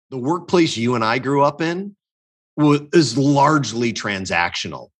The workplace you and I grew up in is largely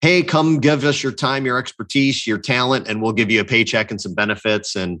transactional. Hey, come give us your time, your expertise, your talent, and we'll give you a paycheck and some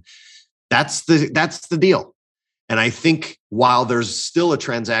benefits. And that's the deal. And I think while there's still a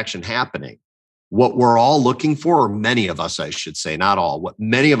transaction happening, what we're all looking for, or many of us, I should say, not all, what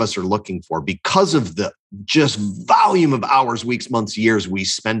many of us are looking for because of the just volume of hours, weeks, months, years we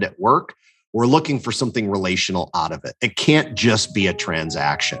spend at work, we're looking for something relational out of it. It can't just be a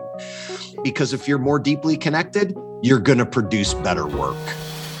transaction. Because if you're more deeply connected, you're going to produce better work.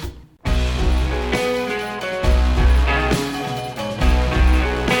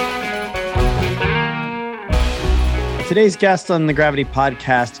 Today's guest on the Gravity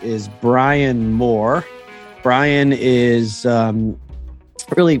Podcast is Brian Mohr. Brian is a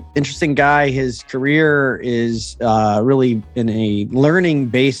really interesting guy. His career is really in a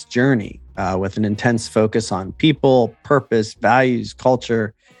learning-based journey with an intense focus on people, purpose, values,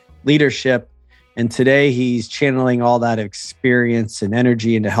 culture, leadership. And today he's channeling all that experience and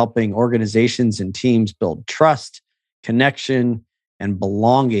energy into helping organizations and teams build trust, connection, and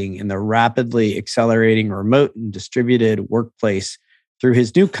belonging in the rapidly accelerating remote and distributed workplace through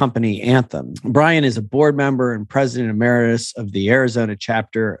his new company, Anthem. Brian is a board member and president emeritus of the Arizona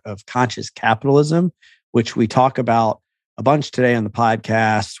chapter of Conscious Capitalism, which we talk about a bunch today on the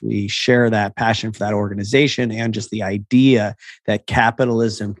podcast. We share that passion for that organization and just the idea that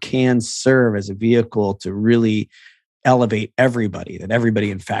capitalism can serve as a vehicle to really elevate everybody, that everybody,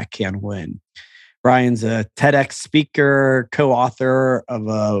 in fact, can win. Brian's a TEDx speaker, co-author of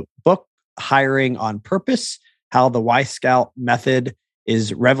a book, Hiring on Purpose, How the Y Scout Method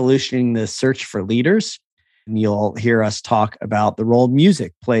is Revolutioning the Search for Leaders. And you'll hear us talk about the role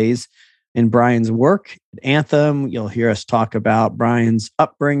music plays in Brian's work at Anthem. You'll hear us talk about Brian's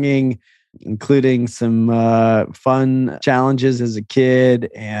upbringing, including some fun challenges as a kid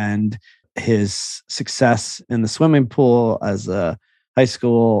and his success in the swimming pool as a high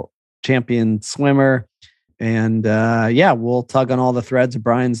school champion swimmer. And we'll tug on all the threads of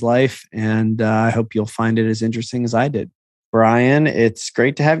Brian's life. And I hope you'll find it as interesting as I did. Brian, it's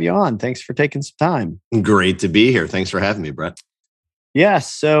great to have you on. Thanks for taking some time. Great to be here. Thanks for having me, Brett. Yeah.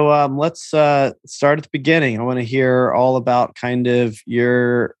 So let's start at the beginning. I want to hear all about kind of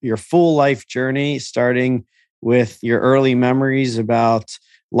your full life journey, starting with your early memories about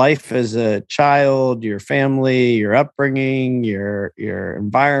life as a child, your family, your upbringing, your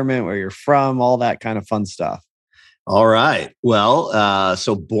environment, where you're from, all that kind of fun stuff. All right. Well,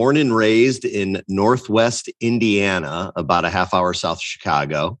 so born and raised in Northwest Indiana, about a half hour south of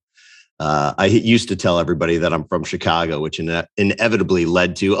Chicago. I used to tell everybody that I'm from Chicago, which inevitably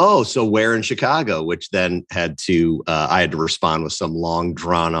led to, so where in Chicago? Which then I had to respond with some long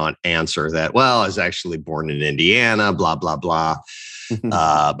drawn on answer that, I was actually born in Indiana, blah, blah, blah.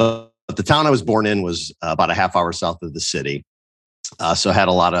 But the town I was born in was about a half hour south of the city. So I had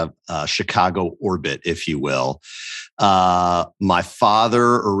a lot of Chicago orbit, if you will. My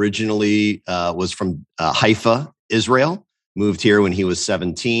father originally was from Haifa, Israel. Moved here when he was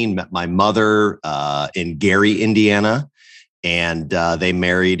 17, met my mother in Gary, Indiana, and they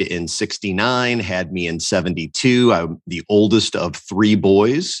married in 69, had me in 72. I'm the oldest of three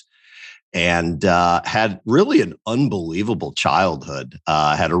boys and had really an unbelievable childhood.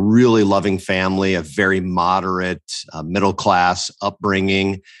 Had a really loving family, a very moderate, middle-class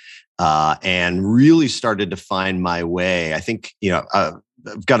upbringing, and really started to find my way. I think,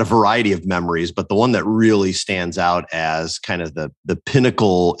 I've got a variety of memories, but the one that really stands out as kind of the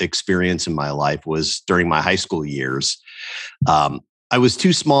pinnacle experience in my life was during my high school years. I was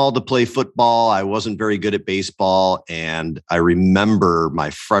too small to play football. I wasn't very good at baseball. And I remember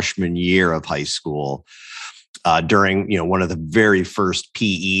my freshman year of high school, during one of the very first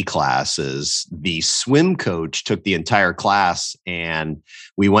PE classes, the swim coach took the entire class and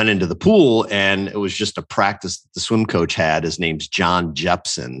we went into the pool, and it was just a practice that the swim coach had. His name's John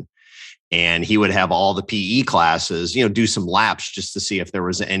Jepson. And he would have all the PE classes, do some laps just to see if there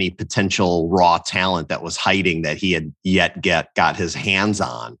was any potential raw talent that was hiding that he had yet got his hands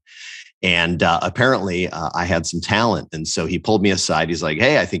on. And apparently I had some talent. And so he pulled me aside. He's like,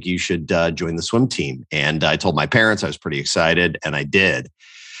 hey, I think you should join the swim team. And I told my parents I was pretty excited, and I did.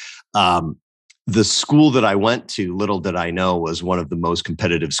 The school that I went to, little did I know, was one of the most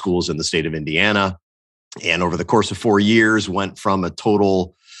competitive schools in the state of Indiana. And over the course of 4 years, went from a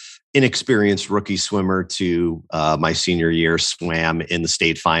total inexperienced rookie swimmer to my senior year, swam in the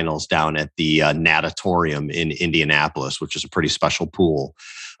state finals down at the Natatorium in Indianapolis, which is a pretty special pool.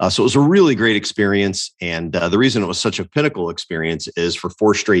 So it was a really great experience. And the reason it was such a pinnacle experience is for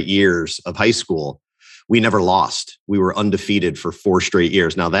 4 straight years of high school, we never lost. We were undefeated for 4 straight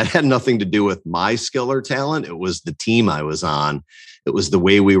years. Now, that had nothing to do with my skill or talent. It was the team I was on. It was the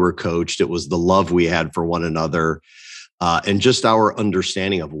way we were coached. It was the love we had for one another. And just our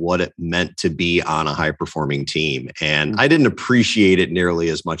understanding of what it meant to be on a high-performing team. And I didn't appreciate it nearly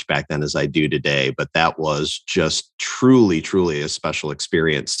as much back then as I do today, but that was just truly, truly a special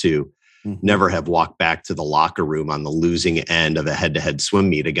experience to never have walked back to the locker room on the losing end of a head-to-head swim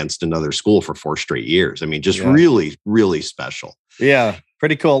meet against another school for 4 straight years. I mean, just really, really special. Yeah,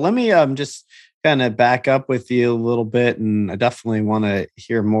 pretty cool. Let me just kind of back up with you a little bit, and I definitely want to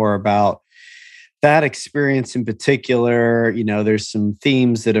hear more about that experience in particular. You know, there's some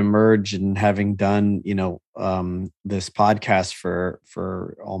themes that emerge in having done, this podcast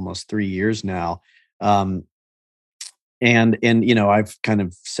for almost 3 years now. And I've kind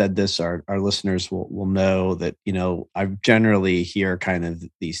of said this, our listeners will know that, I generally hear kind of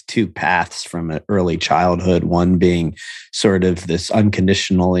these 2 paths from an early childhood, one being sort of this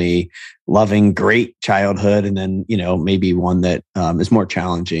unconditionally loving, great childhood. And then, maybe one that is more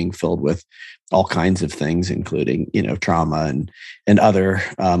challenging, filled with all kinds of things, including, trauma and other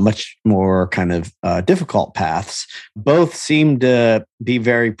much more kind of difficult paths. Both seem to be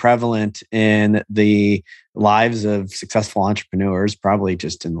very prevalent in the lives of successful entrepreneurs, probably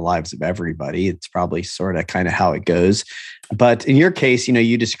just in the lives of everybody. It's probably sort of kind of how it goes. But in your case,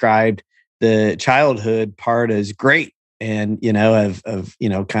 you described the childhood part as great and,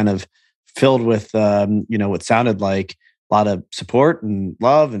 kind of filled with, what sounded like a lot of support and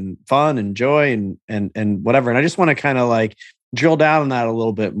love and fun and joy and whatever. And I just want to kind of like drill down on that a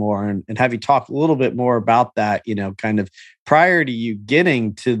little bit more and have you talk a little bit more about that, kind of prior to you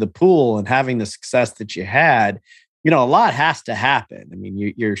getting to the pool and having the success that you had. A lot has to happen. I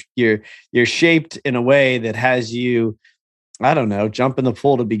mean, you're shaped in a way that has you, I don't know, jump in the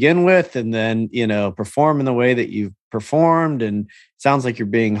pool to begin with, and then, perform in the way that you've performed. And it sounds like you're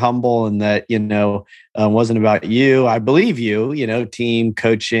being humble and that, wasn't about you. I believe you, team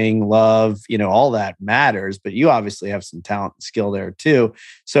coaching, love, all that matters, but you obviously have some talent and skill there too.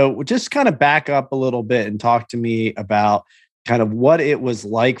 So just kind of back up a little bit and talk to me about kind of what it was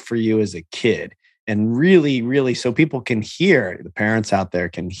like for you as a kid. And really, really, so people can hear, the parents out there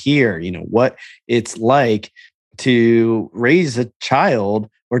can hear, what it's like to raise a child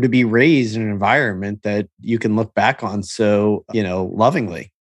or to be raised in an environment that you can look back on so,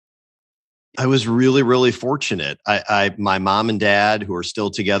 lovingly. I was really, really fortunate. My mom and dad, who are still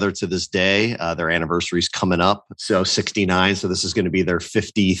together to this day, their anniversary's coming up. So 69. So this is going to be their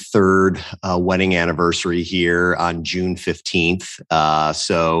 53rd wedding anniversary here on June 15th.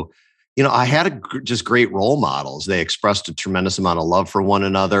 I had just great role models. They expressed a tremendous amount of love for one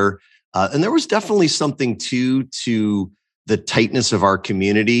another. And there was definitely something to the tightness of our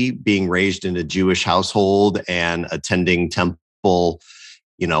community, being raised in a Jewish household and attending temple,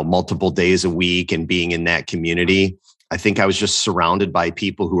 multiple days a week and being in that community. I think I was just surrounded by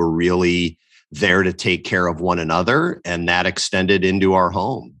people who were really there to take care of one another. And that extended into our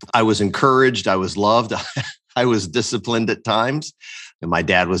home. I was encouraged. I was loved. I was disciplined at times. And my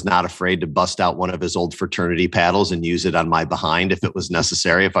dad was not afraid to bust out one of his old fraternity paddles and use it on my behind if it was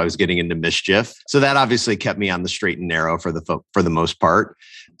necessary, if I was getting into mischief. So that obviously kept me on the straight and narrow for the most part.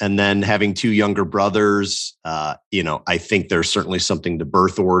 And then having 2 younger brothers, I think there's certainly something to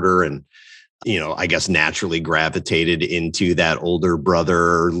birth order and, I guess naturally gravitated into that older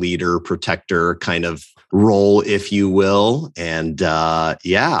brother, leader, protector kind of role, if you will. And my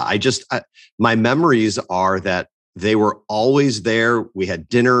memories are that they were always there. We had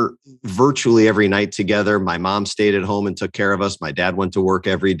dinner virtually every night together. My mom stayed at home and took care of us. My dad went to work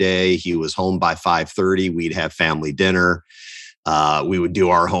every day. He was home by 5:30. We'd have family dinner. We would do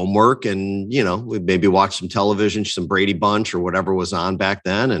our homework and, we'd maybe watch some television, some Brady Bunch or whatever was on back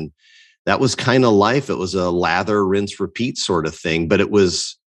then. And that was kind of life. It was a lather, rinse, repeat sort of thing, but it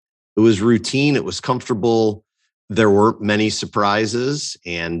was routine. It was comfortable. There weren't many surprises.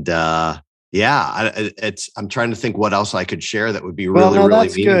 And, I'm trying to think what else I could share that would be really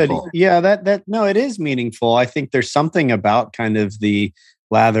meaningful. Good. Yeah, it is meaningful. I think there's something about kind of the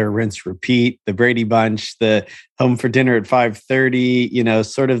lather, rinse, repeat, the Brady Bunch, the home for dinner at 5:30,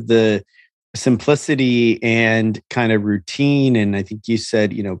 sort of the simplicity and kind of routine. And I think you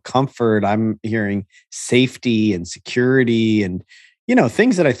said, comfort. I'm hearing safety and security and,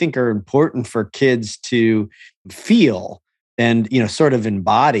 things that I think are important for kids to feel and, sort of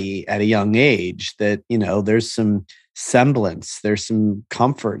embody at a young age that, there's some semblance, there's some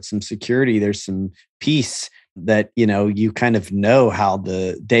comfort, some security, there's some peace that, you kind of know how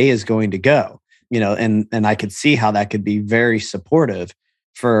the day is going to go, and I could see how that could be very supportive.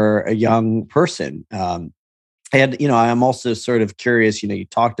 for a young person. And, I'm also sort of curious, you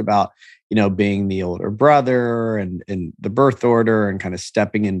talked about, being the older brother and the birth order and kind of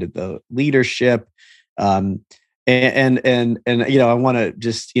stepping into the leadership. And I want to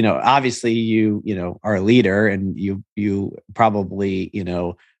just, obviously you are a leader, and you probably,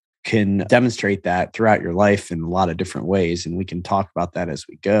 can demonstrate that throughout your life in a lot of different ways. And we can talk about that as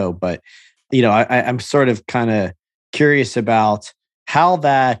we go. But, I'm sort of kind of curious about how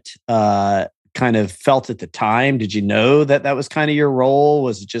that, kind of felt at the time. Did you know that that was kind of your role?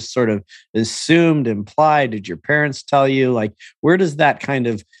 Was it just sort of assumed, implied? Did your parents tell you? Like, where does that kind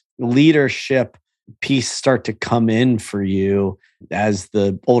of leadership piece start to come in for you as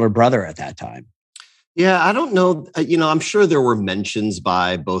the older brother at that time? Yeah, I don't know. I'm sure there were mentions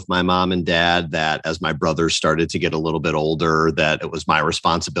by both my mom and dad that as my brothers started to get a little bit older, that it was my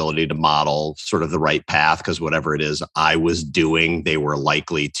responsibility to model sort of the right path, because whatever it is I was doing, they were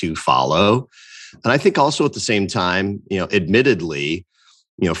likely to follow. And I think also at the same time, admittedly,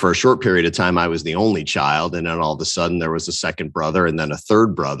 for a short period of time, I was the only child. And then all of a sudden there was a second brother and then a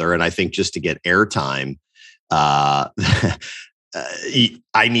third brother. And I think just to get airtime,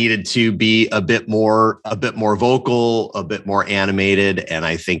 I needed to be a bit more vocal, a bit more animated. And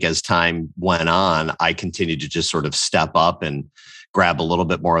I think as time went on, I continued to just sort of step up and grab a little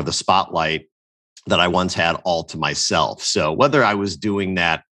bit more of the spotlight that I once had all to myself. So whether I was doing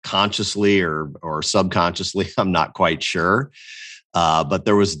that consciously or subconsciously, I'm not quite sure. But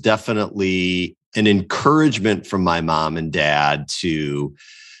there was definitely an encouragement from my mom and dad to,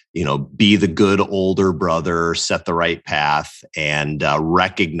 be the good older brother, set the right path, and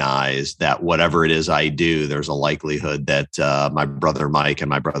recognize that whatever it is I do, there's a likelihood that my brother Mike and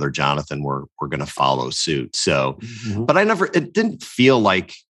my brother Jonathan were going to follow suit. So, but it didn't feel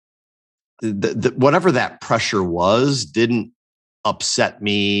like whatever that pressure was didn't upset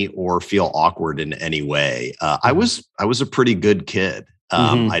me or feel awkward in any way. I was a pretty good kid.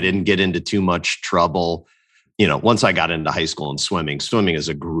 I didn't get into too much trouble. Once I got into high school and swimming is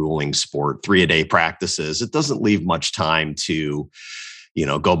a grueling sport, 3-a-day practices. It doesn't leave much time to,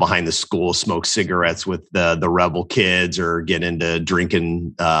 go behind the school, smoke cigarettes with the rebel kids, or get into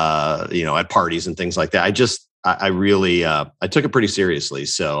drinking, at parties and things like that. I really I took it pretty seriously.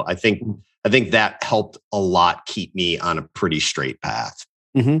 So I think that helped a lot keep me on a pretty straight path.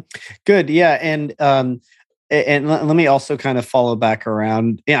 Mm-hmm. Good. Yeah. And let me also kind of follow back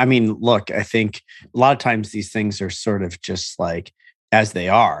around. I mean, look, I think a lot of times these things are sort of just like as they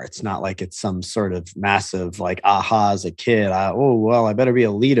are. It's not like it's some sort of massive like aha as a kid. I better be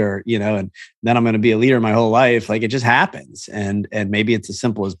a leader, and then I'm going to be a leader my whole life. Like it just happens. And maybe it's as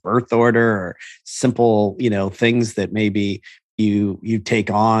simple as birth order or simple, things that maybe you take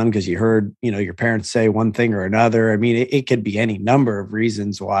on because you heard, your parents say one thing or another. I mean, it could be any number of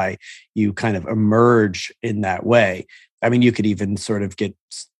reasons why you kind of emerge in that way. I mean, you could even sort of get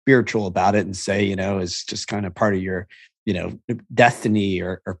spiritual about it and say, it's just kind of part of your, destiny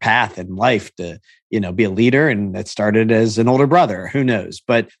or path in life to, be a leader. And that started as an older brother, who knows?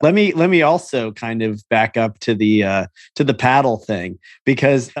 But let me also kind of back up to the paddle thing,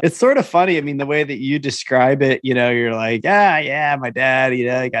 because it's sort of funny. I mean, the way that you describe it, you're like, yeah, my dad,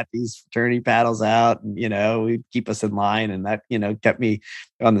 I got these fraternity paddles out and, we'd keep us in line, and that, kept me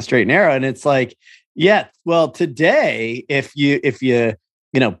on the straight and narrow. And it's like, yeah, well, today, if you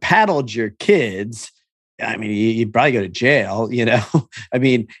paddled your kids, I mean, you'd probably go to jail, I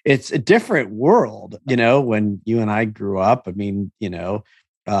mean, it's a different world, when you and I grew up. I mean,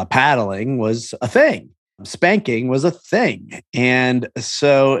 paddling was a thing. Spanking was a thing. And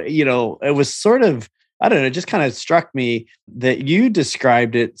so, it was sort of, I don't know, it just kind of struck me that you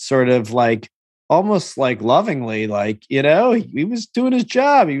described it sort of like, almost like lovingly, like, he was doing his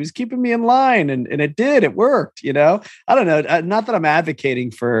job. He was keeping me in line, and it worked, I don't know. Not that I'm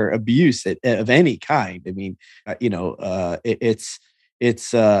advocating for abuse of any kind. I mean, it's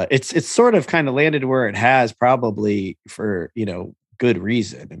sort of kind of landed where it has, probably for, good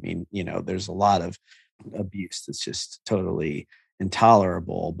reason. I mean, there's a lot of abuse that's just totally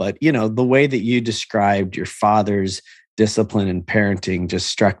intolerable, but, the way that you described your father's discipline and parenting just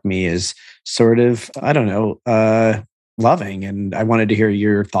struck me as sort of, I don't know, loving. And I wanted to hear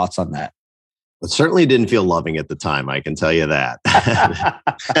your thoughts on that. It certainly didn't feel loving at the time. I can tell you that.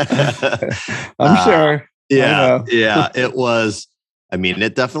 I'm sure. Yeah. It was, I mean,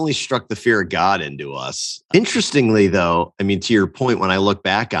 it definitely struck the fear of God into us. Interestingly, though, I mean, to your point, when I look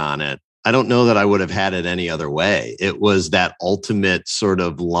back on it, I don't know that I would have had it any other way. It was that ultimate sort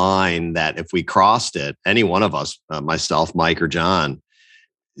of line that if we crossed it, any one of us, myself, Mike, or John,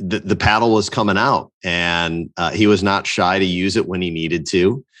 the paddle was coming out, and he was not shy to use it when he needed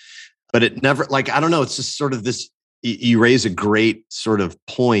to. But it never, like, I don't know, it's just sort of this, you raise a great sort of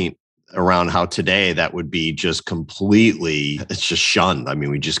point around how today that would be just completely, it's just shunned. I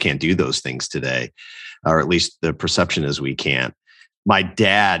mean, we just can't do those things today, or at least the perception is we can't. My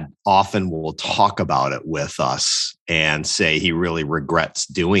dad often will talk about it with us and say he really regrets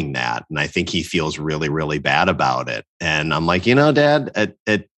doing that. And I think he feels really, really bad about it. And I'm like, Dad,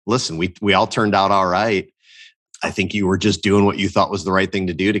 listen, we all turned out all right. I think you were just doing what you thought was the right thing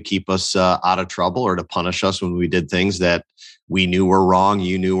to do to keep us out of trouble, or to punish us when we did things that we knew were wrong,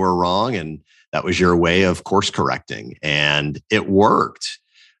 you knew were wrong. And that was your way of course correcting. And it worked.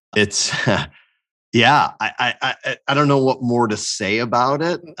 It's, yeah, I don't know what more to say about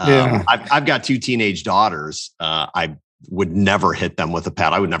it. I've got 2 teenage daughters. I would never hit them with a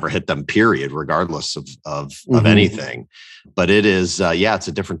pad. I would never hit them, period, regardless of anything. But it is, it's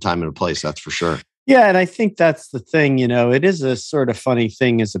a different time and a place. That's for sure. Yeah. And I think that's the thing, it is a sort of funny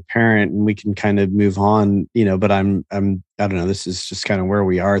thing as a parent, and we can kind of move on, but I don't know, this is just kind of where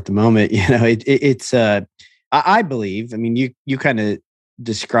we are at the moment. It's, I believe, I mean, you kind of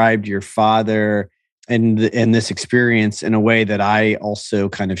described your father and this experience in a way that I also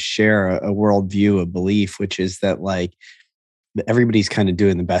kind of share a worldview, a belief, which is that like everybody's kind of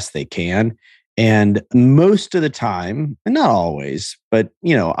doing the best they can. And most of the time, and not always, but,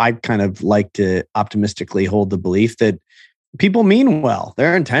 I kind of like to optimistically hold the belief that people mean well.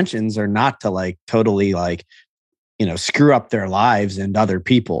 Their intentions are not to like totally like, screw up their lives and other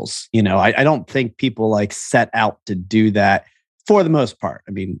people's. I don't think people like set out to do that for the most part.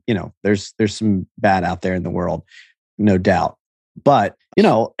 I mean, there's some bad out there in the world, no doubt. But,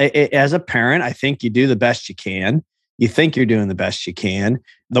 as a parent, I think you do the best you can. You think you're doing the best you can.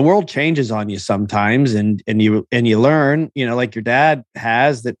 The world changes on you sometimes, and you learn, like your dad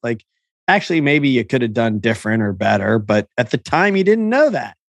has, that like actually maybe you could have done different or better, but at the time you didn't know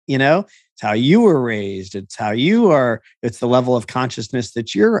that. It's how you were raised. It's how you are. It's the level of consciousness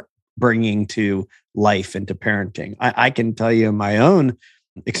that you're bringing to life and to parenting. I can tell you in my own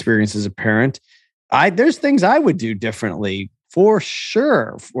experience as a parent, there's things I would do differently for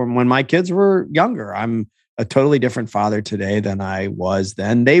sure from when my kids were younger. I'm a totally different father today than I was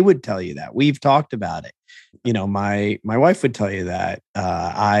then. They would tell you that. We've talked about it. My wife would tell you that.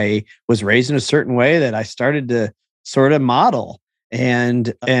 I was raised in a certain way that I started to sort of model,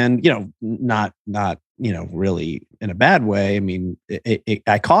 and not really in a bad way. I mean,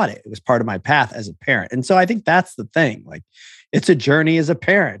 I caught it. It was part of my path as a parent. And so I think that's the thing. Like, it's a journey as a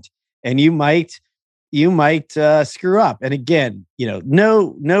parent, and you might screw up. And again,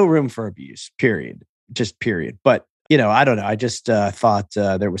 no room for abuse, period. Just period. But, I don't know. I just thought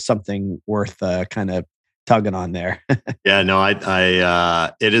there was something worth kind of tugging on there. Yeah, no,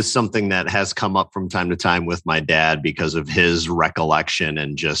 it is something that has come up from time to time with my dad because of his recollection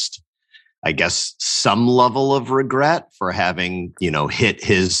and just, I guess, some level of regret for having, hit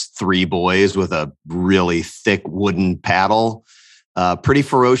his 3 boys with a really thick wooden paddle pretty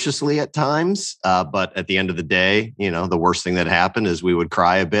ferociously at times. But at the end of the day, the worst thing that happened is we would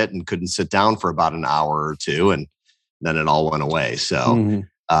cry a bit and couldn't sit down for about an hour or 2. And then it all went away. So,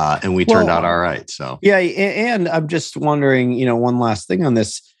 and we turned out all right. So, yeah. And I'm just wondering, one last thing on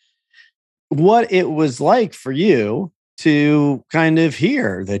this, what it was like for you to kind of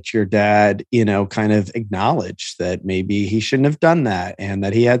hear that your dad, kind of acknowledged that maybe he shouldn't have done that, and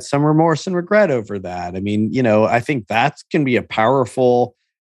that he had some remorse and regret over that. I mean, I think that can be a powerful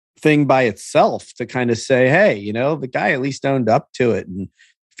thing by itself to kind of say, hey, the guy at least owned up to it and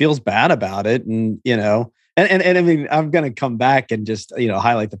feels bad about it. And, and I mean, I'm going to come back and just,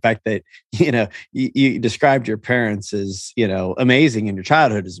 highlight the fact that, you described your parents as, amazing, and your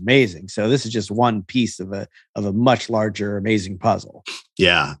childhood is amazing. So this is just one piece of a much larger, amazing puzzle.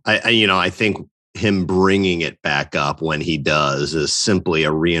 Yeah. I think him bringing it back up when he does is simply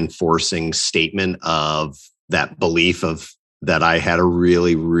a reinforcing statement of that belief that I had a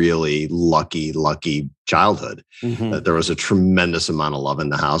really, really lucky childhood. That there was a tremendous amount of love in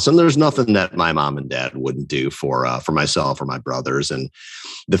the house, and there's nothing that my mom and dad wouldn't do for myself or my brothers. And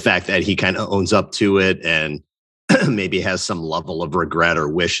the fact that he kind of owns up to it and maybe has some level of regret or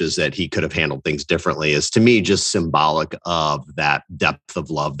wishes that he could have handled things differently is, to me, just symbolic of that depth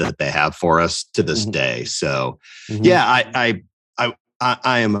of love that they have for us to this day. So, yeah,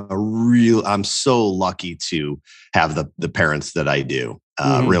 I'm so lucky to have the parents that I do.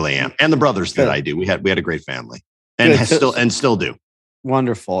 Really am, and the brothers that I do. We had a great family, and still do.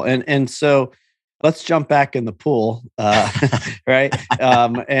 Wonderful. And so let's jump back in the pool, right?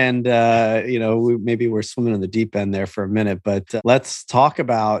 Maybe we're swimming in the deep end there for a minute, but let's talk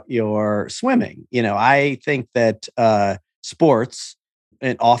about your swimming. I think that sports,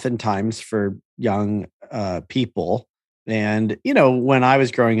 and oftentimes for young people, and when I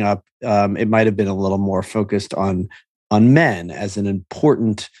was growing up, it might have been a little more focused on men as an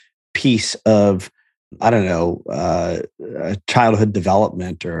important piece of, I don't know, childhood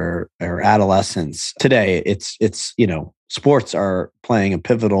development or adolescence. Today, it's sports are playing a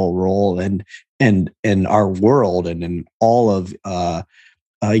pivotal role in our world and in all of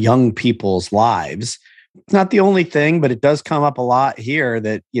young people's lives. It's not the only thing, but it does come up a lot here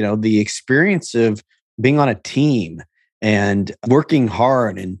that the experience of being on a team and working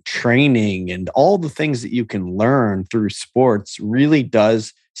hard and training and all the things that you can learn through sports really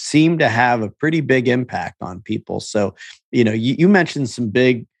does seem to have a pretty big impact on people. So, you mentioned some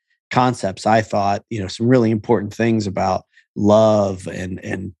big concepts. I thought, some really important things about love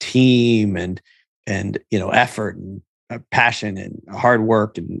and team and effort and passion and hard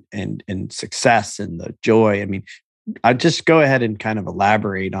work and success and the joy. I mean, I'd just go ahead and kind of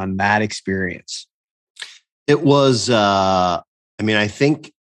elaborate on that experience. It was, I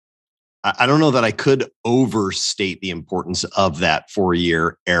think, I don't know that I could overstate the importance of that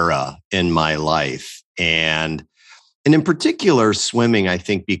 4-year era in my life. And in particular, swimming, I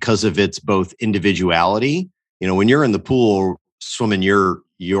think, because of its both individuality, when you're in the pool swimming your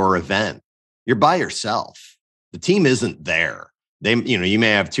event, you're by yourself. The team isn't there. You may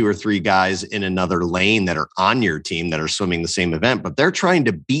have 2 or 3 guys in another lane that are on your team that are swimming the same event, but they're trying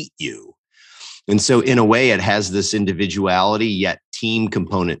to beat you. And so in a way, it has this individuality yet team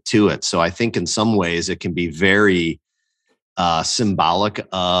component to it. So I think in some ways it can be very symbolic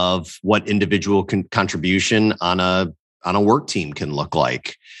of what individual contribution on a work team can look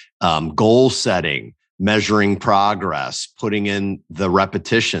like. Goal setting, measuring progress, putting in the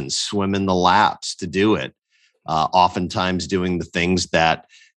repetitions, swimming the laps to do it. Oftentimes doing the things that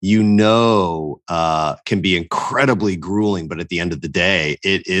can be incredibly grueling, but at the end of the day,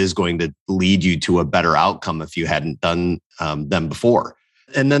 it is going to lead you to a better outcome if you hadn't done them before.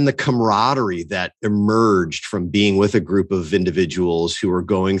 And then the camaraderie that emerged from being with a group of individuals who are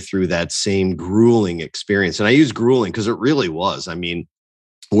going through that same grueling experience. And I use grueling because it really was. I mean,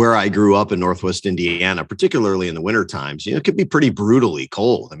 where I grew up in Northwest Indiana, particularly in the winter times, it could be pretty brutally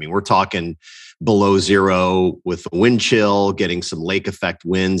cold. I mean, we're talking below zero with the wind chill, getting some lake effect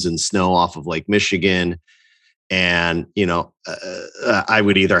winds and snow off of Lake Michigan. And, I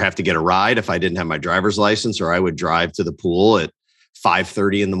would either have to get a ride if I didn't have my driver's license, or I would drive to the pool at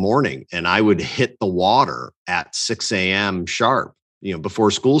 5:30 in the morning, and I would hit the water at 6 a.m. sharp,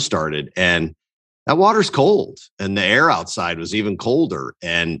 before school started. And that water's cold, and the air outside was even colder.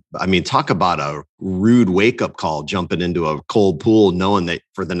 And I mean, talk about a rude wake up call, jumping into a cold pool, knowing that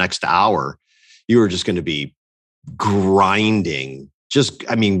for the next hour, you were just going to be grinding.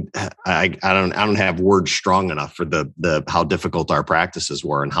 I don't have words strong enough for the how difficult our practices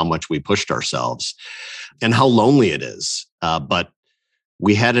were and how much we pushed ourselves and how lonely it is. But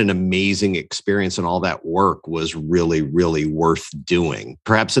we had an amazing experience, and all that work was really, really worth doing.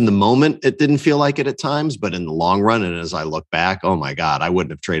 Perhaps in the moment, it didn't feel like it at times, but in the long run, and as I look back, oh my God, I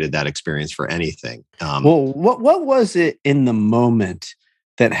wouldn't have traded that experience for anything. What was it in the moment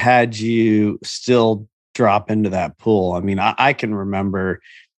that had you still drop into that pool? I mean, I can remember,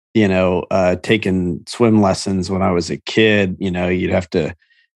 taking swim lessons when I was a kid. You'd have to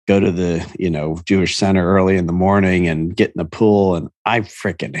go to the, Jewish Center early in the morning and get in the pool. And I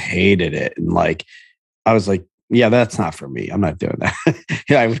freaking hated it. And I was like, yeah, that's not for me. I'm not doing that.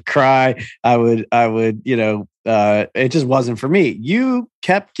 I would cry. I would, it just wasn't for me. You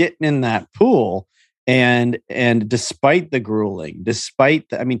kept getting in that pool. And despite the grueling,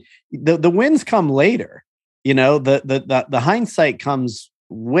 the wins come later, the hindsight comes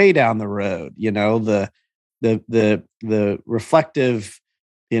way down the road, the reflective,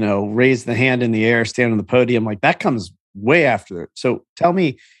 raise the hand in the air, stand on the podium, like that comes way after it. So tell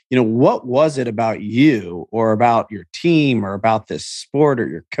me, what was it about you or about your team or about this sport or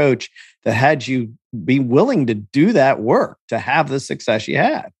your coach that had you be willing to do that work to have the success you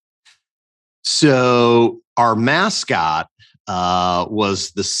had? So our mascot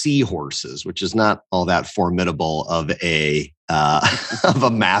was the seahorses, which is not all that formidable of a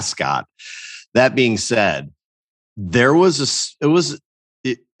mascot. That being said,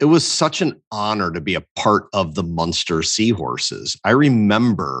 it was such an honor to be a part of the Munster Seahorses. I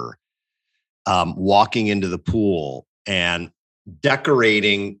remember walking into the pool and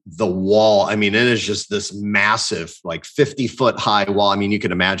decorating the wall. I mean, it is just this massive, like 50-foot high wall. I mean, you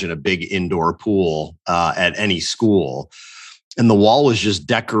can imagine a big indoor pool at any school. And the wall was just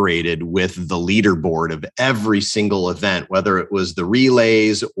decorated with the leaderboard of every single event, whether it was the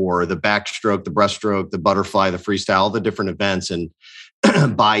relays or the backstroke, the breaststroke, the butterfly, the freestyle, all the different events. And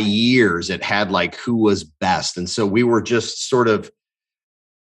by years, it had like who was best. And so we were just sort of,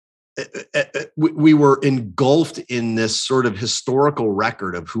 we were engulfed in this sort of historical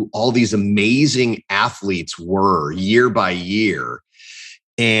record of who all these amazing athletes were year by year.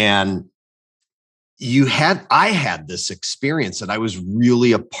 And I had this experience that I was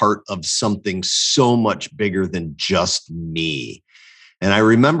really a part of something so much bigger than just me. And I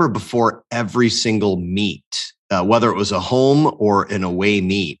remember before every single meet, whether it was a home or an away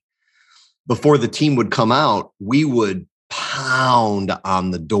meet, before the team would come out, we would pound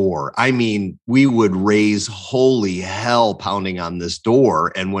on the door. I mean, we would raise holy hell pounding on this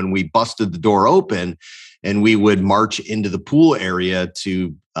door. And when we busted the door open and we would march into the pool area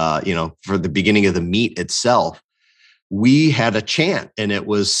to, for the beginning of the meet itself, we had a chant, and it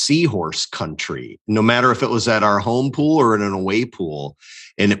was Seahorse Country, no matter if it was at our home pool or in an away pool.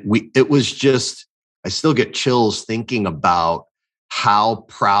 And it was just, I still get chills thinking about how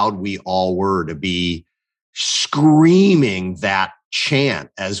proud we all were to be screaming that chant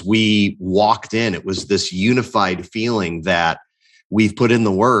as we walked in. It was this unified feeling that we've put in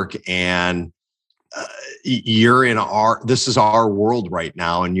the work, and this is our world right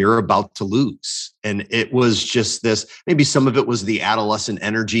now, and you're about to lose. And it was just this, maybe some of it was the adolescent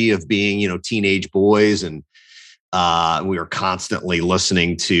energy of being, teenage boys. And we were constantly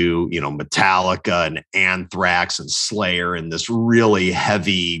listening to, Metallica and Anthrax and Slayer and this really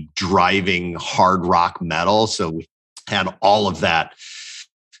heavy driving hard rock metal. So we had all of that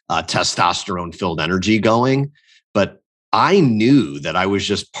testosterone filled energy going. But I knew that I was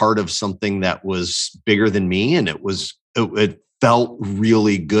just part of something that was bigger than me. And it felt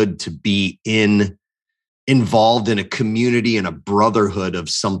really good to be involved in a community and a brotherhood of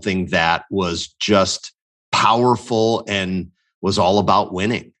something that was just powerful and was all about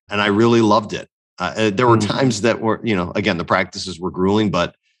winning. And I really loved it. There were times that were, again, the practices were grueling,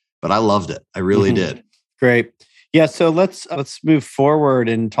 but I loved it. I really did. Great. Yeah. So let's move forward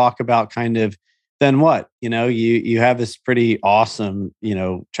and talk about kind of then what, you have this pretty awesome,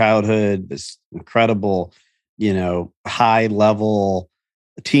 childhood, this incredible, high level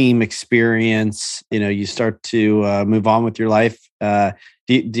team experience. You start to move on with your life.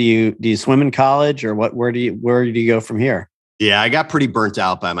 Do you swim in college, or what? Where do you go from here? Yeah, I got pretty burnt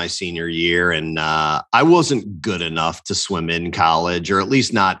out by my senior year, and I wasn't good enough to swim in college, or at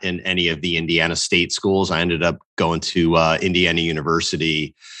least not in any of the Indiana state schools. I ended up going to Indiana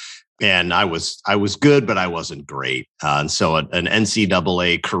University, and I was good, but I wasn't great. And so an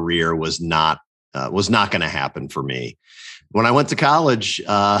NCAA career was not going to happen for me. When I went to college,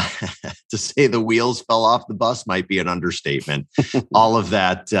 to say the wheels fell off the bus might be an understatement. All of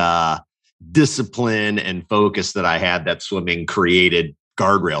that discipline and focus that I had, that swimming created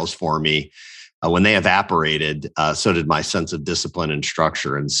guardrails for me. When they evaporated, so did my sense of discipline and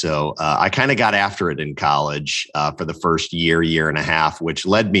structure. And so I kind of got after it in college for the first year and a half, which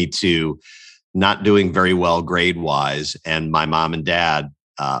led me to not doing very well grade-wise. And my mom and dad,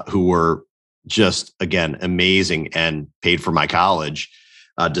 who were just, again, amazing and paid for my college,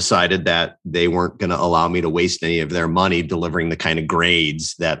 decided that they weren't going to allow me to waste any of their money delivering the kind of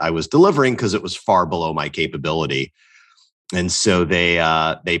grades that I was delivering, because it was far below my capability. And so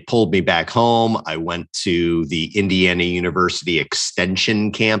they pulled me back home. I went to the Indiana University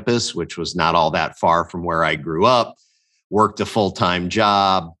Extension campus, which was not all that far from where I grew up, worked a full-time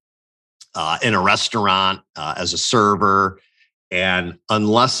job in a restaurant as a server. And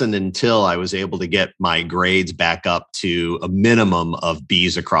unless and until I was able to get my grades back up to a minimum of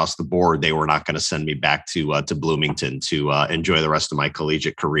B's across the board, they were not going to send me back to Bloomington to enjoy the rest of my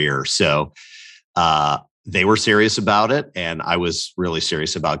collegiate career. So they were serious about it, and I was really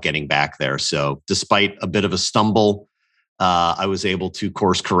serious about getting back there. So despite a bit of a stumble, I was able to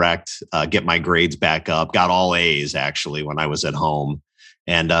course correct, get my grades back up, got all A's actually when I was at home.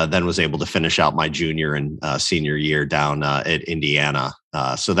 And then was able to finish out my junior and senior year down at Indiana.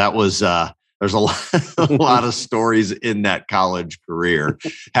 So that was, there's a lot of stories in that college career.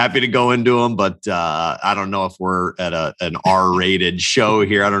 Happy to go into them, but I don't know if we're at an R-rated show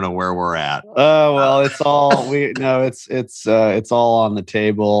here. I don't know where we're at. Oh, well, it's all, it's all on the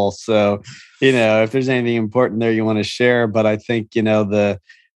table. So, if there's anything important there you want to share, but I think,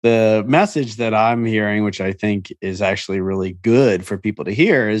 the message that I'm hearing, which I think is actually really good for people to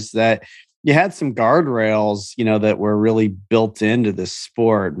hear, is that, you had some guardrails, that were really built into the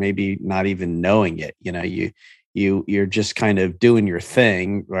sport, maybe not even knowing it. You're just kind of doing your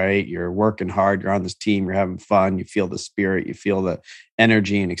thing, right? You're working hard, you're on this team, you're having fun, you feel the spirit, you feel the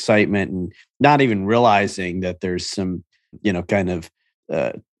energy and excitement, and not even realizing that there's some, kind of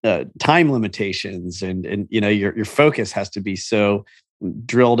time limitations, and your focus has to be so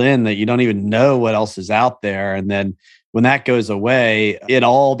drilled in that you don't even know what else is out there. And then when that goes away, it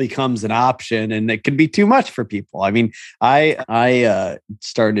all becomes an option, and it can be too much for people. I mean, I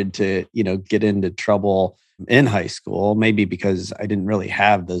started to, get into trouble in high school, maybe because I didn't really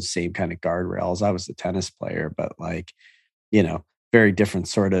have those same kind of guardrails. I was a tennis player, but very different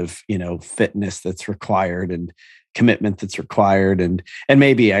sort of, fitness that's required and commitment that's required. And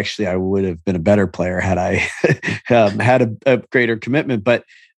maybe actually I would have been a better player had I had a greater commitment. But,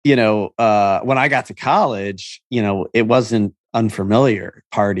 when I got to college, it wasn't unfamiliar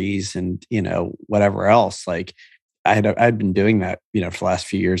parties and, whatever else. Like I'd been doing that, for the last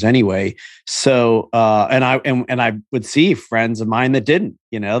few years anyway. So, and I would see friends of mine that didn't,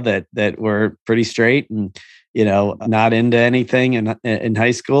 that were pretty straight and, not into anything in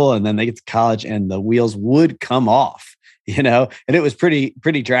high school. And then they get to college and the wheels would come off, and it was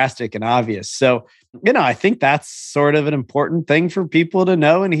pretty drastic and obvious. So, I think that's sort of an important thing for people to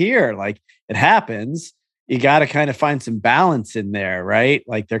know and hear. Like, it happens. You got to kind of find some balance in there, right?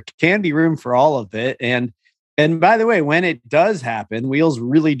 Like, there can be room for all of it. And by the way, when it does happen, wheels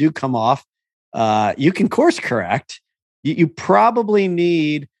really do come off. You can course correct. You probably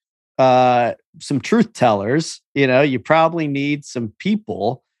need some truth tellers. You probably need some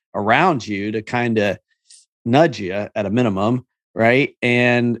people around you to kind of nudge you at a minimum, right?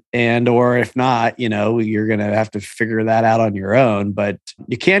 And or if not, you're going to have to figure that out on your own. But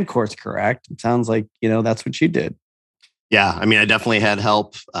you can course correct. It sounds like that's what you did. Yeah, I mean, I definitely had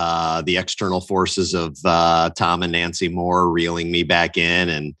help. The external forces of Tom and Nancy Mohr reeling me back in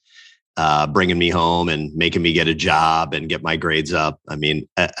and bringing me home and making me get a job and get my grades up. I mean,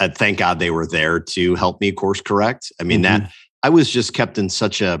 thank God they were there to help me course correct. I mean, that I was just kept in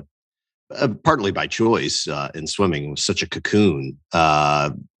such partly by choice in swimming, was such a cocoon,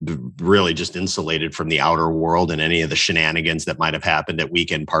 really just insulated from the outer world and any of the shenanigans that might have happened at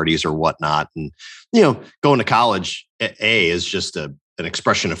weekend parties or whatnot. And, going to college, is just an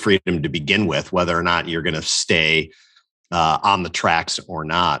expression of freedom to begin with, whether or not you're going to stay on the tracks or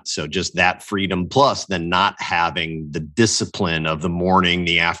not. So just that freedom, plus then not having the discipline of the morning,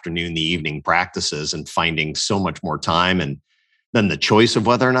 the afternoon, the evening practices, and finding so much more time, and then the choice of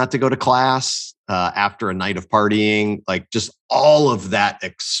whether or not to go to class after a night of partying, like just all of that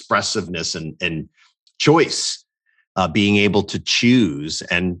expressiveness and choice, being able to choose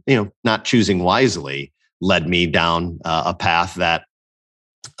and, not choosing wisely, led me down a path that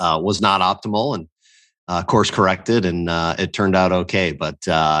was not optimal, and course corrected, and it turned out okay. But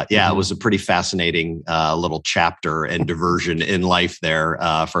it was a pretty fascinating little chapter and diversion in life there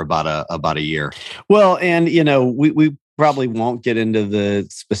for about a year. Well, and we probably won't get into the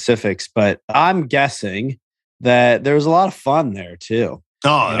specifics, but I'm guessing that there was a lot of fun there too.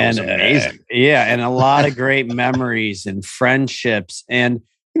 Oh, that was amazing. And a lot of great memories and friendships. And,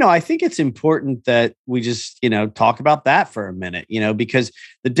 I think it's important that we just, talk about that for a minute, because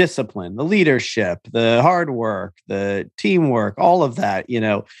the discipline, the leadership, the hard work, the teamwork, all of that,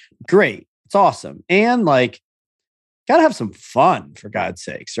 great. It's awesome. And gotta have some fun, for God's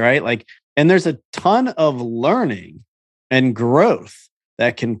sakes, right? And there's a ton of learning and growth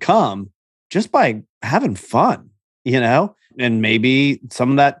that can come just by having fun, and maybe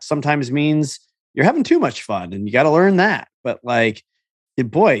some of that sometimes means you're having too much fun and you got to learn that. But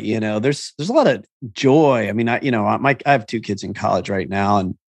boy, there's a lot of joy. I mean, I have 2 kids in college right now,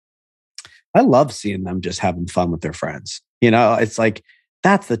 and I love seeing them just having fun with their friends. It's like,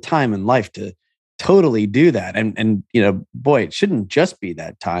 that's the time in life to totally do that. And boy, it shouldn't just be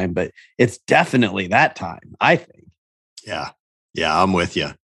that time, but it's definitely that time, I think. Yeah, I'm with you.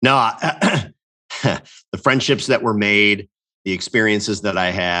 No, the friendships that were made, the experiences that I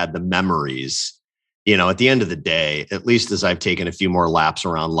had, the memories, at the end of the day, at least as I've taken a few more laps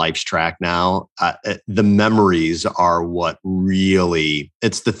around life's track now, the memories are what really,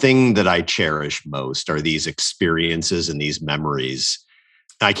 it's the thing that I cherish most, are these experiences and these memories.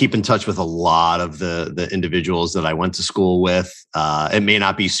 I keep in touch with a lot of the individuals that I went to school with. It may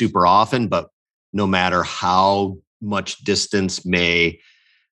not be super often, but no matter how much distance may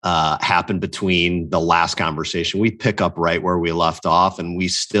happen between the last conversation, we pick up right where we left off, and we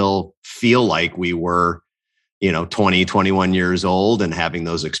still feel like we were, 20, 21 years old and having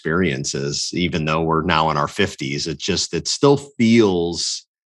those experiences, even though we're now in our 50s. It still feels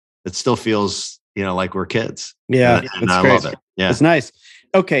it still feels, like we're kids. Yeah, and I love it. Yeah. It's nice.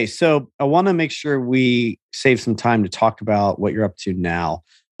 Okay, so I want to make sure we save some time to talk about what you're up to now,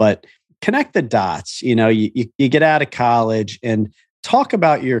 but connect the dots. You get out of college and talk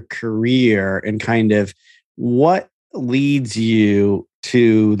about your career and kind of what leads you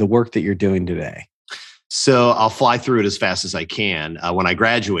to the work that you're doing today. So I'll fly through it as fast as I can. When I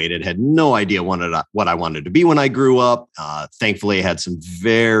graduated, had no idea what I wanted to be when I grew up. Thankfully, I had some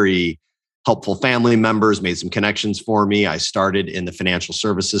very helpful family members, made some connections for me. I started in the financial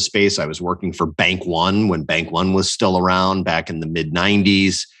services space. I was working for Bank One when Bank One was still around back in the mid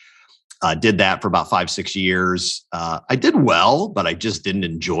 90s. Did that for about 5-6 years. I did well, but I just didn't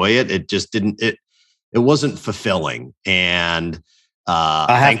enjoy it. It wasn't fulfilling. And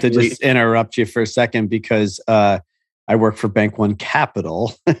I have to just interrupt you for a second because I work for Bank One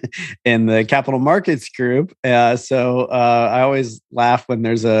Capital in the capital markets group. So I always laugh when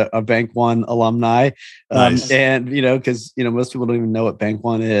there's a Bank One alumni. Nice. And, because, most people don't even know what Bank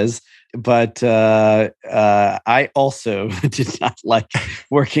One is. But I also did not like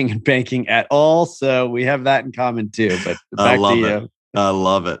working in banking at all. So we have that in common too. But back to you. I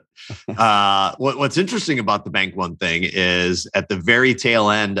love it. What's interesting about the Bank One thing is at the very tail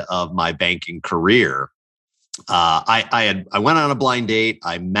end of my banking career, I went on a blind date.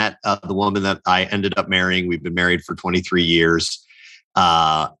 I met the woman that I ended up marrying. We've been married for 23 years.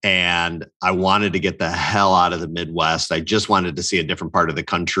 And I wanted to get the hell out of the Midwest. I just wanted to see a different part of the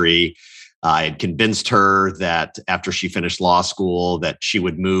country. I had convinced her that after she finished law school that she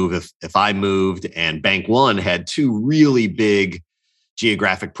would move if I moved. And Bank One had two really big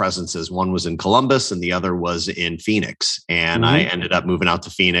geographic presences. One was in Columbus and the other was in Phoenix. And I ended up moving out to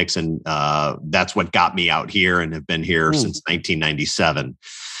Phoenix. And that's what got me out here and have been here since 1997.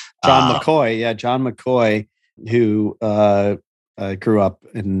 John McCoy, who grew up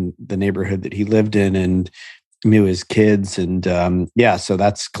in the neighborhood that he lived in and knew his kids. And so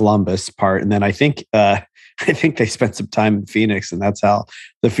that's Columbus part. And then I think they spent some time in Phoenix, and that's how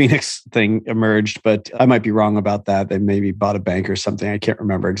the Phoenix thing emerged. But I might be wrong about that. They maybe bought a bank or something. I can't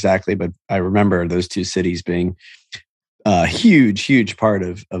remember exactly, but I remember those two cities being a huge part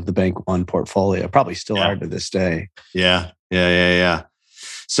of the Bank One portfolio. Probably still are to this day. Yeah.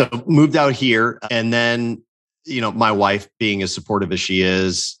 So moved out here, and then my wife, being as supportive as she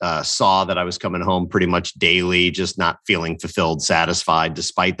is, saw that I was coming home pretty much daily, just not feeling fulfilled, satisfied,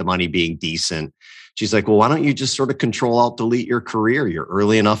 despite the money being decent. She's like, well, why don't you just sort of control alt delete your career? You're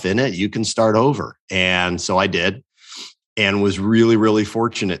early enough in it. You can start over. And so I did, and was really, really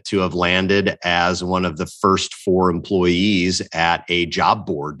fortunate to have landed as one of the first 4 employees at a job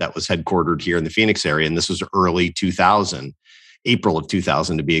board that was headquartered here in the Phoenix area. And this was early 2000, April of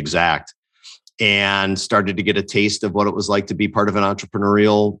 2000 to be exact. And started to get a taste of what it was like to be part of an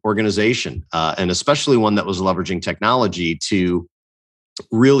entrepreneurial organization, and especially one that was leveraging technology to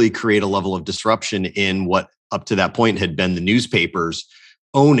really create a level of disruption in what up to that point had been the newspapers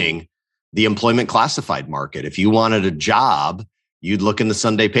owning the employment classified market. If you wanted a job, you'd look in the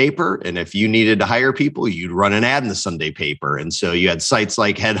Sunday paper. And if you needed to hire people, you'd run an ad in the Sunday paper. And so you had sites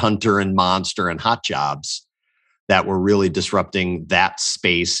like Headhunter and Monster and Hot Jobs that were really disrupting that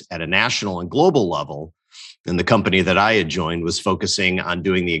space at a national and global level. And the company that I had joined was focusing on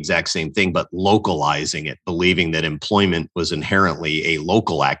doing the exact same thing, but localizing it, believing that employment was inherently a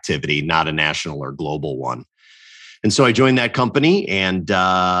local activity, not a national or global one. And so I joined that company, and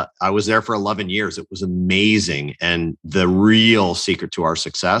I was there for 11 years. It was amazing. And the real secret to our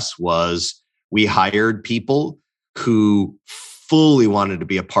success was we hired people who fully wanted to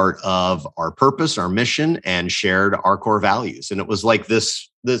be a part of our purpose, our mission, and shared our core values. And it was like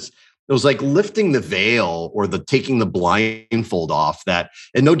it was like lifting the veil or taking the blindfold off that,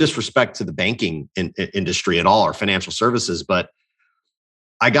 and no disrespect to the banking industry at all, or financial services, but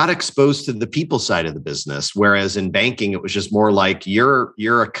I got exposed to the people side of the business. Whereas in banking, it was just more like you're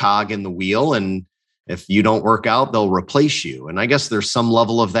a cog in the wheel, and if you don't work out, they'll replace you. And I guess there's some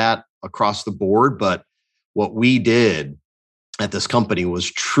level of that across the board, but what we did at this company was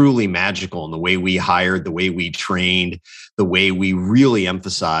truly magical in the way we hired, the way we trained, the way we really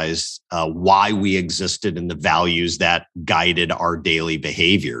emphasized why we existed and the values that guided our daily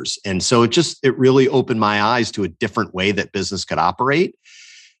behaviors. And so it really opened my eyes to a different way that business could operate.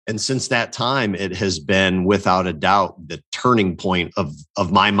 And since that time, it has been without a doubt the turning point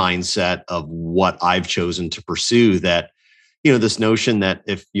of my mindset of what I've chosen to pursue, that this notion that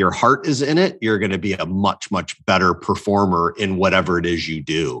if your heart is in it, you're going to be a much, much better performer in whatever it is you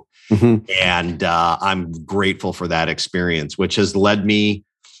do. Mm-hmm. And I'm grateful for that experience, which has led me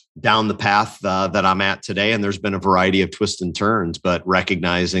down the path that I'm at today. And there's been a variety of twists and turns, but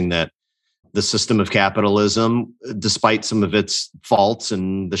recognizing that the system of capitalism, despite some of its faults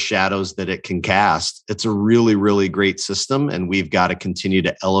and the shadows that it can cast, it's a really, really great system. And we've got to continue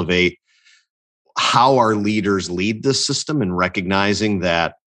to elevate how our leaders lead this system, and recognizing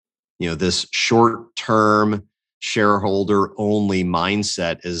that, this short-term shareholder only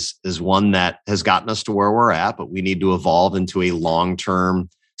mindset is one that has gotten us to where we're at, but we need to evolve into a long-term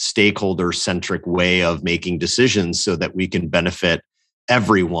stakeholder centric way of making decisions so that we can benefit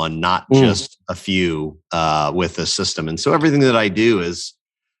everyone, not just a few, with the system. And so everything that I do is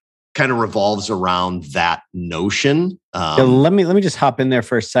kind of revolves around that notion. Let me just hop in there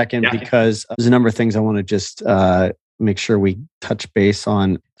for a second, because there's a number of things I want to just make sure we touch base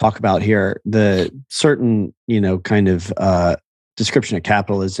on, talk about here. The certain, kind of description of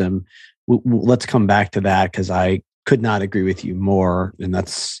capitalism. Let's come back to that, because I could not agree with you more, and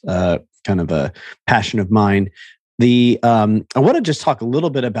that's kind of a passion of mine. I want to just talk a little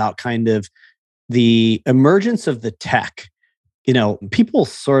bit about kind of the emergence of the tech. People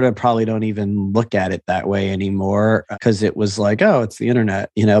sort of probably don't even look at it that way anymore, because it was like, oh, it's the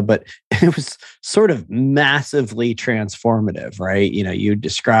internet, but it was sort of massively transformative, right? You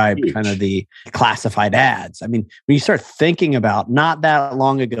described kind of the classified ads. I mean, when you start thinking about not that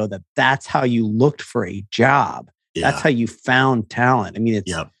long ago, that's how you looked for a job. Yeah. That's how you found talent. I mean,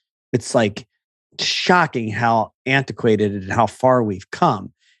 it's like shocking how antiquated and how far we've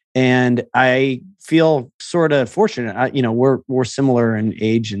come. And I feel sort of fortunate. We're similar in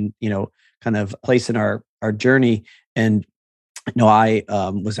age and, kind of place in our journey. And, I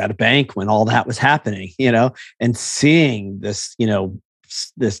was at a bank when all that was happening, and seeing this,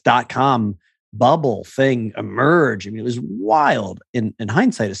 this .com bubble thing emerge. I mean, it was wild in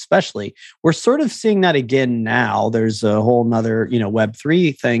hindsight, especially. We're sort of seeing that again now. There's a whole nother,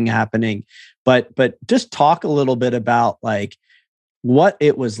 Web3 thing happening. But just talk a little bit about like what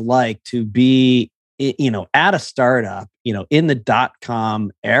it was like to be, at a startup, in the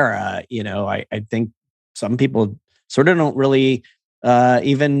 .com era. I think some people sort of don't really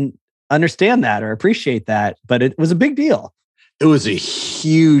even understand that or appreciate that, but it was a big deal. It was a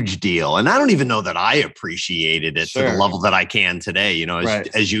huge deal. And I don't even know that I appreciated it to the level that I can today,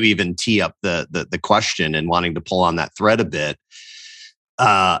 as you even tee up the question and wanting to pull on that thread a bit.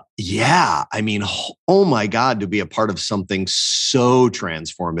 I mean, oh my God, to be a part of something so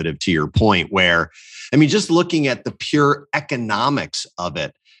transformative, to your point, where, I mean, just looking at the pure economics of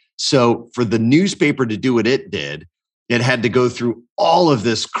it. So for the newspaper to do what it did, it had to go through all of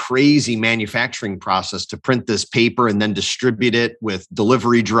this crazy manufacturing process to print this paper and then distribute it with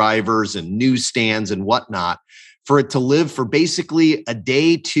delivery drivers and newsstands and whatnot, for it to live for basically a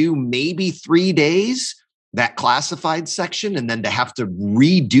day, 2, maybe 3 days, that classified section, and then to have to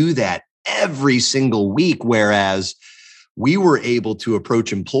redo that every single week. Whereas we were able to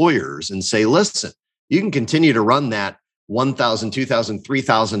approach employers and say, listen, you can continue to run that $1,000, $2,000,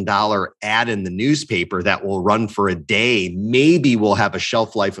 $3,000 ad in the newspaper that will run for a day. Maybe we'll have a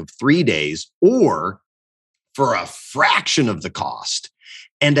shelf life of 3 days, or for a fraction of the cost,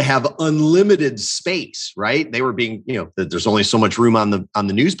 and to have unlimited space, right? They were being, there's only so much room on the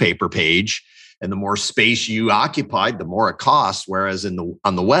newspaper page. And the more space you occupied, the more it costs. Whereas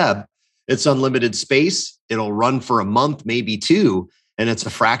on the web, it's unlimited space. It'll run for a month, maybe 2, and it's a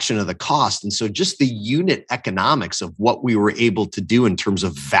fraction of the cost. And so just the unit economics of what we were able to do in terms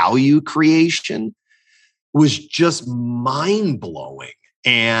of value creation was just mind-blowing.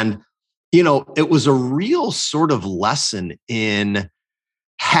 And, it was a real sort of lesson in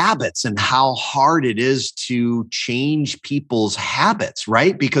habits and how hard it is to change people's habits,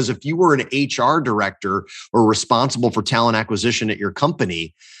 right? Because if you were an HR director or responsible for talent acquisition at your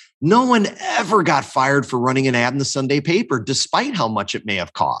company, no one ever got fired for running an ad in the Sunday paper, despite how much it may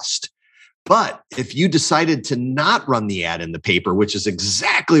have cost. But if you decided to not run the ad in the paper, which is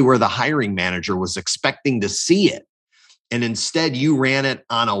exactly where the hiring manager was expecting to see it, and instead you ran it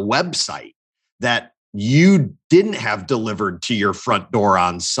on a website that you didn't have delivered to your front door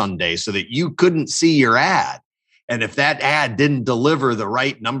on Sunday so that you couldn't see your ad. And if that ad didn't deliver the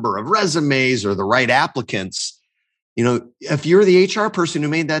right number of resumes or the right applicants, if you're the HR person who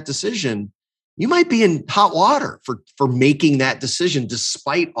made that decision, you might be in hot water for making that decision,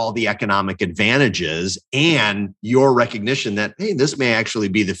 despite all the economic advantages and your recognition that, hey, this may actually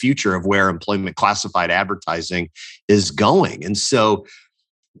be the future of where employment classified advertising is going. And so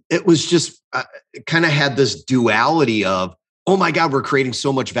it was just kind of had this duality of, oh my God, we're creating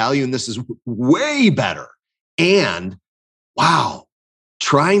so much value and this is way better. And wow,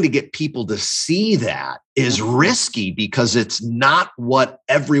 trying to get people to see that is risky because it's not what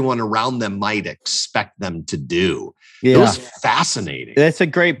everyone around them might expect them to do. Yeah. It was fascinating. That's a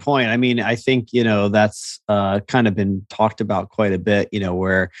great point. I mean, I think, that's kind of been talked about quite a bit,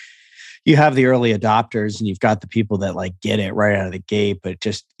 where you have the early adopters and you've got the people that like get it right out of the gate, but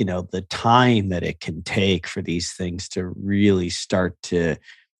just, the time that it can take for these things to really start to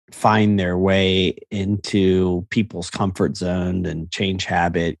find their way into people's comfort zone and change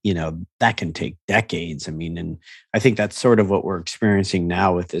habit, that can take decades. I mean, and I think that's sort of what we're experiencing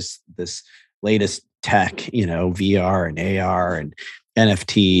now with this latest tech, VR and AR and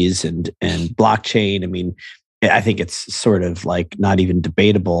NFTs and blockchain. I mean, I think it's sort of like not even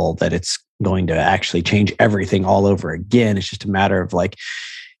debatable that it's going to actually change everything all over again. It's just a matter of like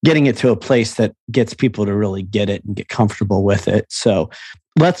getting it to a place that gets people to really get it and get comfortable with it. So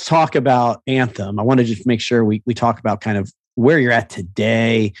let's talk about Anthem. I want to just make sure we talk about kind of where you're at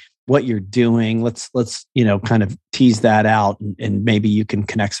today, what you're doing. Let's kind of tease that out, and maybe you can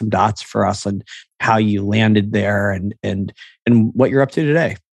connect some dots for us on how you landed there and what you're up to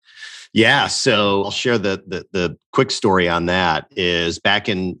today. Yeah, so I'll share the quick story on that. Is back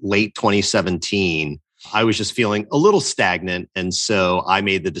in late 2017, I was just feeling a little stagnant. And so I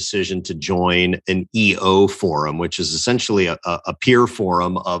made the decision to join an EO forum, which is essentially a peer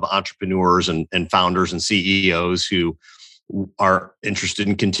forum of entrepreneurs and founders and CEOs who are interested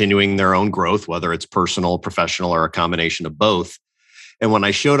in continuing their own growth, whether it's personal, professional, or a combination of both. And when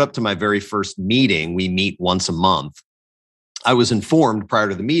I showed up to my very first meeting, we meet once a month, I was informed prior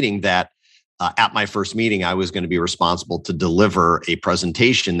to the meeting that at my first meeting, I was going to be responsible to deliver a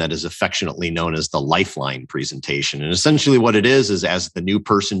presentation that is affectionately known as the Lifeline presentation. And essentially what it is as the new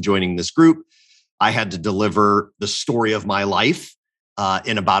person joining this group, I had to deliver the story of my life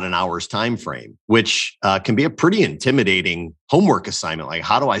in about an hour's time frame, which can be a pretty intimidating homework assignment. Like,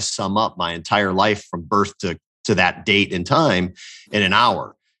 how do I sum up my entire life from birth to that date and time in an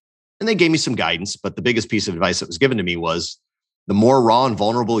hour? And they gave me some guidance, but the biggest piece of advice that was given to me was, the more raw and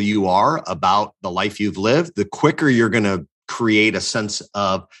vulnerable you are about the life you've lived, the quicker you're going to create a sense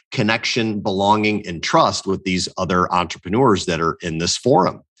of connection, belonging, and trust with these other entrepreneurs that are in this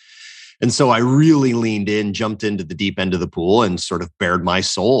forum. And so I really leaned in, jumped into the deep end of the pool, and sort of bared my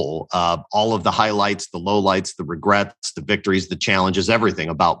soul. All of the highlights, the lowlights, the regrets, the victories, the challenges, everything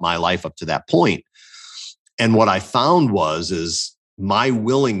about my life up to that point. And what I found is my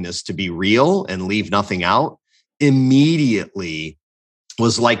willingness to be real and leave nothing out immediately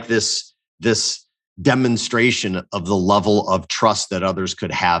was like this demonstration of the level of trust that others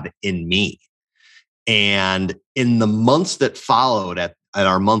could have in me. And in the months that followed at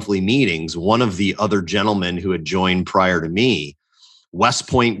our monthly meetings, one of the other gentlemen who had joined prior to me, West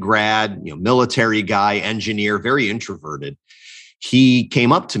Point grad, military guy, engineer, very introverted, he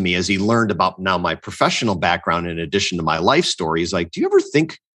came up to me as he learned about now my professional background in addition to my life story. He's like, do you ever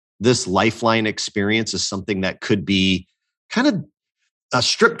think this Lifeline experience is something that could be kind of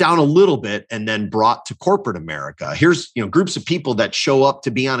stripped down a little bit and then brought to corporate America? Here's groups of people that show up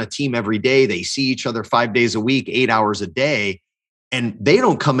to be on a team every day. They see each other 5 days a week, 8 hours a day, and they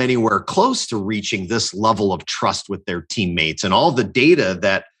don't come anywhere close to reaching this level of trust with their teammates. And all the data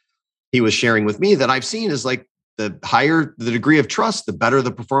that he was sharing with me that I've seen is like, the higher the degree of trust, the better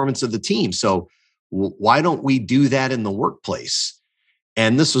the performance of the team. So why don't we do that in the workplace?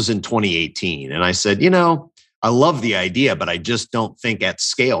 And this was in 2018. And I said, I love the idea, but I just don't think at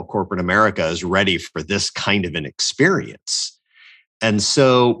scale, corporate America is ready for this kind of an experience. And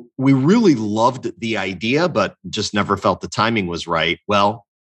so we really loved the idea, but just never felt the timing was right. Well,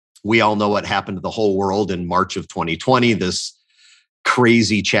 we all know what happened to the whole world in March of 2020. This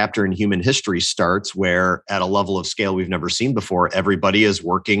crazy chapter in human history starts where at a level of scale we've never seen before, everybody is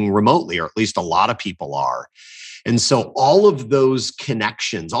working remotely, or at least a lot of people are. And so all of those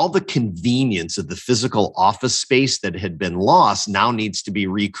connections, all the convenience of the physical office space that had been lost now needs to be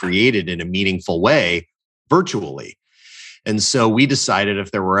recreated in a meaningful way virtually. And so we decided if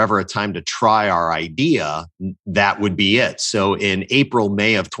there were ever a time to try our idea, that would be it. So in April,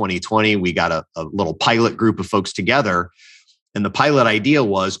 May of 2020, we got a little pilot group of folks together. And the pilot idea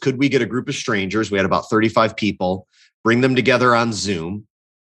was, could we get a group of strangers? We had about 35 people, bring them together on Zoom.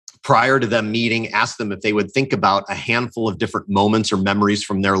 Prior to them meeting, ask them if they would think about a handful of different moments or memories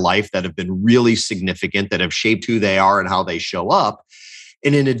from their life that have been really significant, that have shaped who they are and how they show up.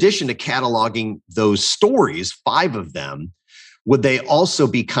 And in addition to cataloging those stories, 5 of them, would they also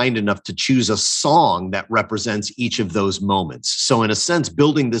be kind enough to choose a song that represents each of those moments? So in a sense,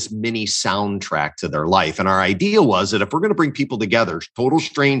 building this mini soundtrack to their life. And our idea was that if we're going to bring people together, total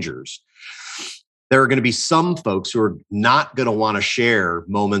strangers, there are going to be some folks who are not going to want to share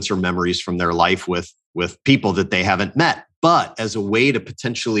moments or memories from their life with people that they haven't met. But as a way to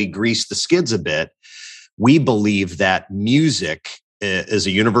potentially grease the skids a bit, we believe that music is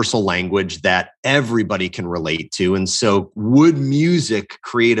a universal language that everybody can relate to. And so would music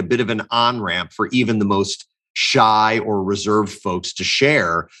create a bit of an on-ramp for even the most shy or reserved folks to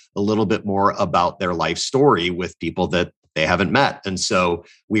share a little bit more about their life story with people that they haven't met? And so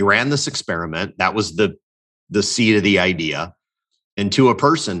we ran this experiment. That was the seed of the idea. And to a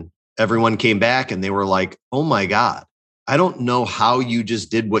person, everyone came back and they were like, oh my God, I don't know how you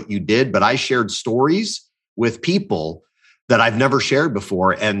just did what you did, but I shared stories with people that I've never shared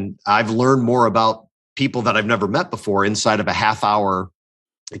before. And I've learned more about people that I've never met before inside of a half-hour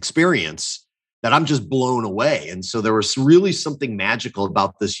experience that I'm just blown away. And so there was really something magical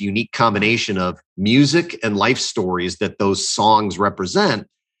about this unique combination of music and life stories that those songs represent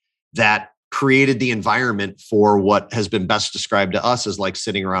that created the environment for what has been best described to us as like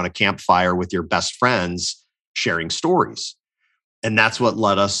sitting around a campfire with your best friends sharing stories. And that's what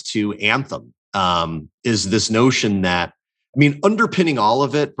led us to Anthem, is this notion that, I mean, underpinning all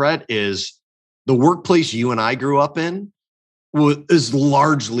of it, Brett, is the workplace you and I grew up in is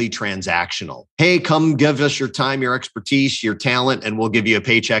largely transactional. Hey, come give us your time, your expertise, your talent, and we'll give you a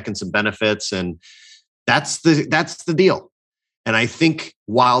paycheck and some benefits. And that's the deal. And I think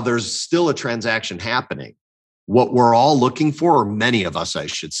while there's still a transaction happening, what we're all looking for, or many of us, I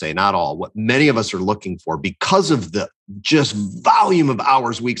should say, not all, what many of us are looking for because of the just volume of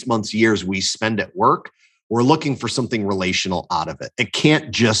hours, weeks, months, years we spend at work, we're looking for something relational out of it. It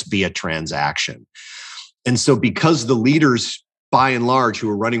can't just be a transaction. And so because the leaders, by and large, who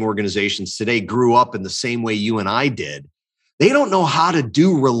are running organizations today grew up in the same way you and I did, they don't know how to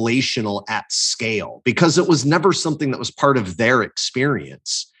do relational at scale because it was never something that was part of their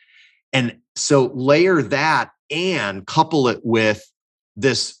experience. And so layer that and couple it with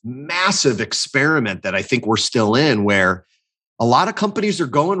this massive experiment that I think we're still in, where a lot of companies are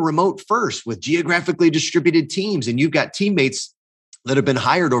going remote first with geographically distributed teams. And you've got teammates that have been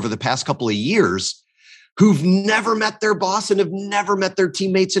hired over the past couple of years who've never met their boss and have never met their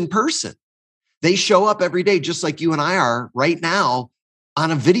teammates in person. They show up every day, just like you and I are right now,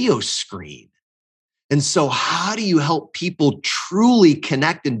 on a video screen. And so how do you help people truly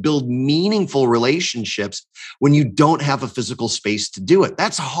connect and build meaningful relationships when you don't have a physical space to do it?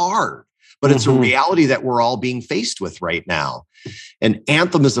 That's hard, but it's a reality that we're all being faced with right now. And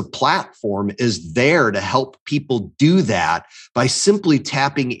Anthem as a platform is there to help people do that by simply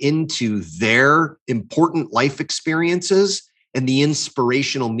tapping into their important life experiences and the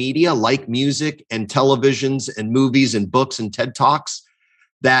inspirational media like music and televisions and movies and books and TED Talks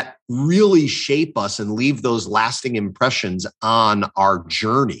that really shape us and leave those lasting impressions on our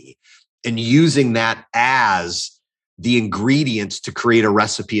journey, and using that as the ingredients to create a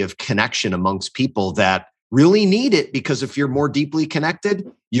recipe of connection amongst people that really need it, because if you're more deeply connected,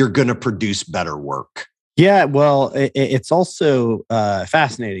 you're going to produce better work. Yeah, well, it's also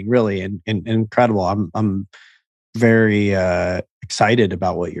fascinating, really, and incredible. I'm very excited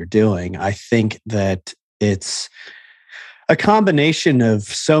about what you're doing. I think that it's a combination of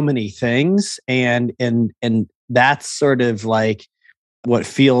so many things, and that's sort of like what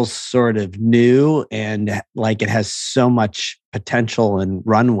feels sort of new, and like it has so much potential and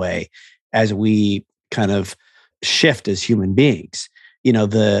runway as we kind of shift as human beings. You know,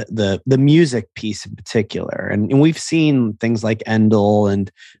 the music piece in particular, and we've seen things like Endel,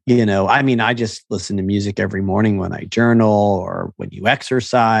 and I mean, I just listen to music every morning when I journal or when you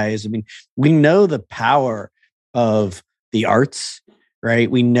exercise. I mean, we know the power of the arts, right?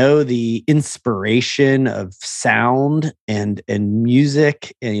 We know the inspiration of sound and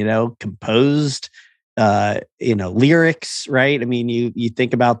music, and composed lyrics, right? I mean, you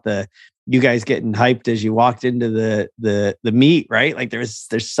think about you guys getting hyped as you walked into the meet, right? Like there's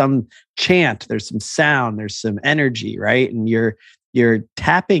some chant, there's some sound, there's some energy, right? And you're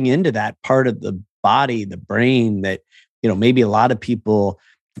tapping into that part of the body, the brain that maybe a lot of people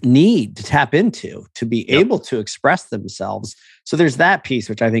need to tap into to be able to express themselves. So there's that piece,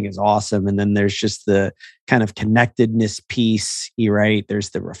 which I think is awesome. And then there's just the kind of connectedness piece, right?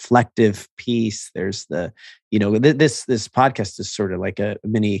 There's the reflective piece. There's the, this podcast is sort of like a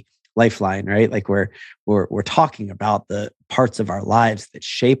mini lifeline, right? Like we're talking about the parts of our lives that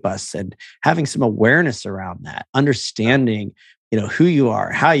shape us, and having some awareness around that, understanding who you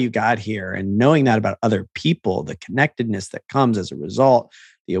are, how you got here, and knowing that about other people, the connectedness that comes as a result,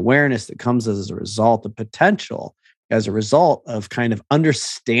 the awareness that comes as a result, the potential as a result of kind of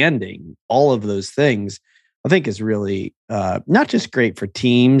understanding all of those things, I think is really not just great for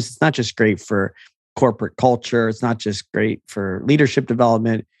teams. It's not just great for corporate culture. It's not just great for leadership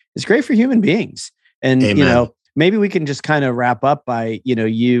development. It's great for human beings. And, Amen. maybe we can just kind of wrap up by,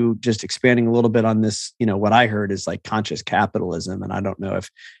 you just expanding a little bit on this, what I heard is like conscious capitalism. And I don't know if,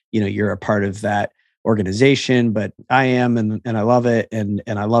 you're a part of that organization, but I am, and I love it. And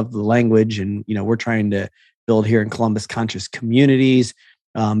I love the language. And, we're trying to build here in Columbus conscious communities,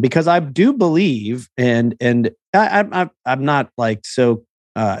 because I do believe, and I'm not like so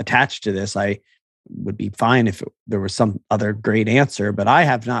attached to this. I would be fine if there was some other great answer, but I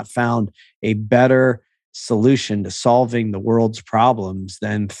have not found a better solution to solving the world's problems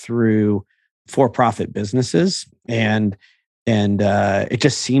than through for-profit businesses. And it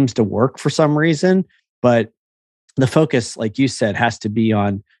just seems to work for some reason. But the focus, like you said, has to be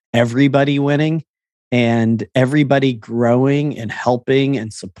on everybody winning and everybody growing and helping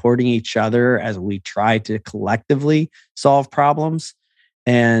and supporting each other as we try to collectively solve problems.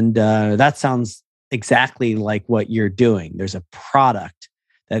 And that sounds exactly like what you're doing. There's a product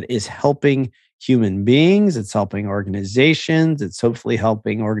that is helping human beings. It's helping organizations. It's hopefully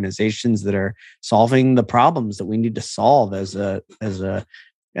helping organizations that are solving the problems that we need to solve as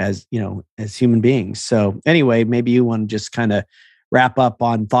human beings. So anyway, maybe you want to just kind of wrap up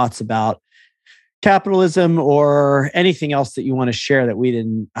on thoughts about capitalism or anything else that you want to share that we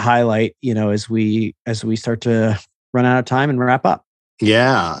didn't highlight, as we start to run out of time and wrap up.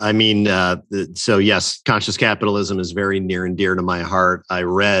 Yeah. I mean, so yes, conscious capitalism is very near and dear to my heart. I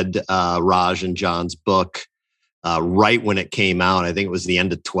read Raj and John's book right when it came out. I think it was the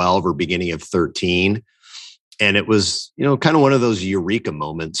end of 12 or beginning of 13. And it was, kind of one of those eureka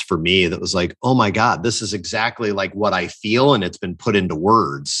moments for me that was like, oh my God, this is exactly like what I feel. And it's been put into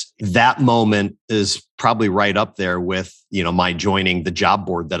words. That moment is probably right up there with, my joining the job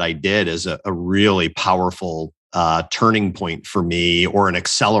board that I did as a really powerful turning point for me, or an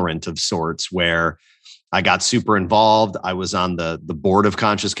accelerant of sorts, where I got super involved. I was on the board of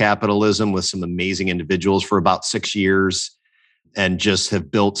Conscious Capitalism with some amazing individuals for about 6 years, and just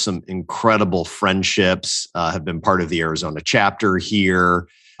have built some incredible friendships, have been part of the Arizona chapter here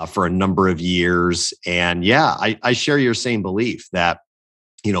for a number of years. And yeah, I share your same belief that,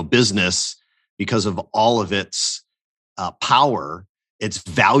 business, because of all of its power, its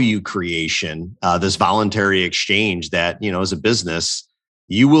value creation, this voluntary exchange that, as a business,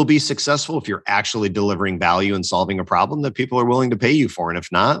 you will be successful if you're actually delivering value and solving a problem that people are willing to pay you for. And if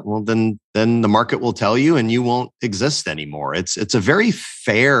not, well, then the market will tell you and you won't exist anymore. It's a very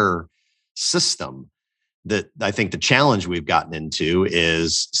fair system. That I think the challenge we've gotten into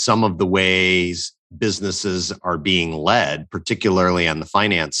is some of the ways businesses are being led, particularly on the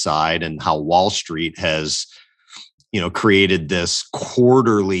finance side, and how Wall Street has created this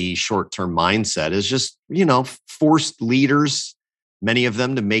quarterly short-term mindset is just, forced leaders, many of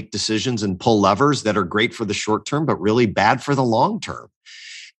them, to make decisions and pull levers that are great for the short term, but really bad for the long term.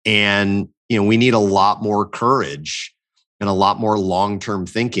 And, we need a lot more courage and a lot more long-term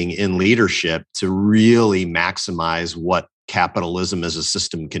thinking in leadership to really maximize what capitalism as a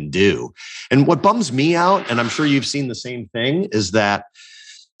system can do. And what bums me out, and I'm sure you've seen the same thing, is that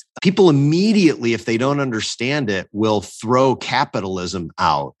people immediately, if they don't understand it, will throw capitalism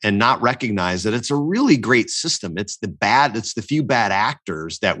out and not recognize that it's a really great system. It's the few bad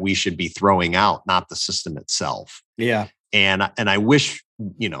actors that we should be throwing out, not the system itself. Yeah. And I wish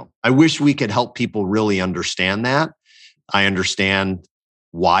we could help people really understand that. I understand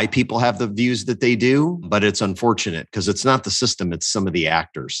why people have the views that they do, but it's unfortunate because it's not the system, it's some of the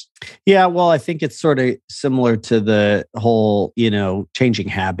actors. Yeah, well, I think it's sort of similar to the whole, changing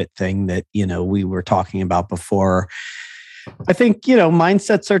habit thing that, we were talking about before. I think,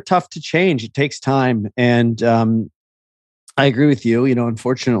 mindsets are tough to change. It takes time. And I agree with you.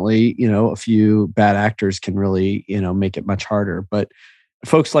 Unfortunately, a few bad actors can really, make it much harder. But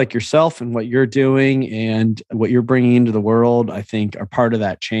folks like yourself and what you're doing and what you're bringing into the world, I think, are part of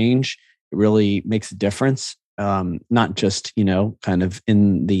that change. It really makes a difference, not just, kind of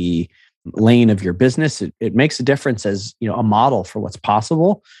in the lane of your business. It makes a difference as, a model for what's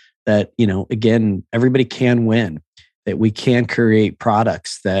possible, that, again, everybody can win, that we can create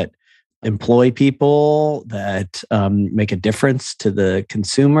products that employ people, that make a difference to the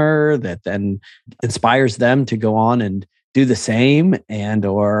consumer, that then inspires them to go on and do the same and,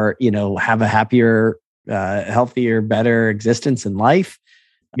 or, have a happier, healthier, better existence in life.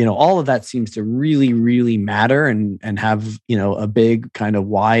 All of that seems to really, really matter and have, a big kind of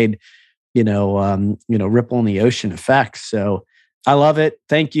wide, ripple in the ocean effect. So I love it.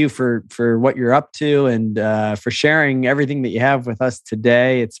 Thank you for what you're up to and for sharing everything that you have with us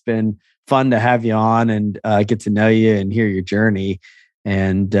today. It's been fun to have you on and get to know you and hear your journey.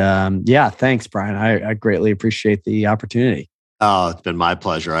 And thanks, Brian. I greatly appreciate the opportunity. Oh, it's been my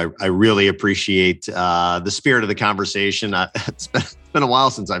pleasure. I really appreciate the spirit of the conversation. It's been a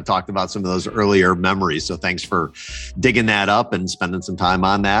while since I've talked about some of those earlier memories. So thanks for digging that up and spending some time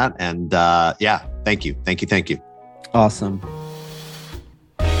on that. And thank you. Awesome.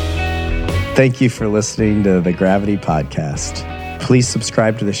 Thank you for listening to the Gravity Podcast. Please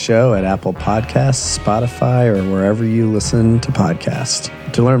subscribe to the show at Apple Podcasts, Spotify, or wherever you listen to podcasts.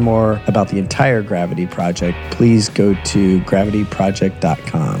 To learn more about the entire Gravity Project, please go to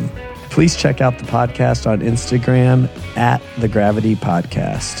gravityproject.com. Please check out the podcast on Instagram at The Gravity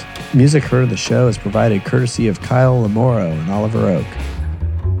Podcast. Music for the show is provided courtesy of Kyle Lamoro and Oliver Oak.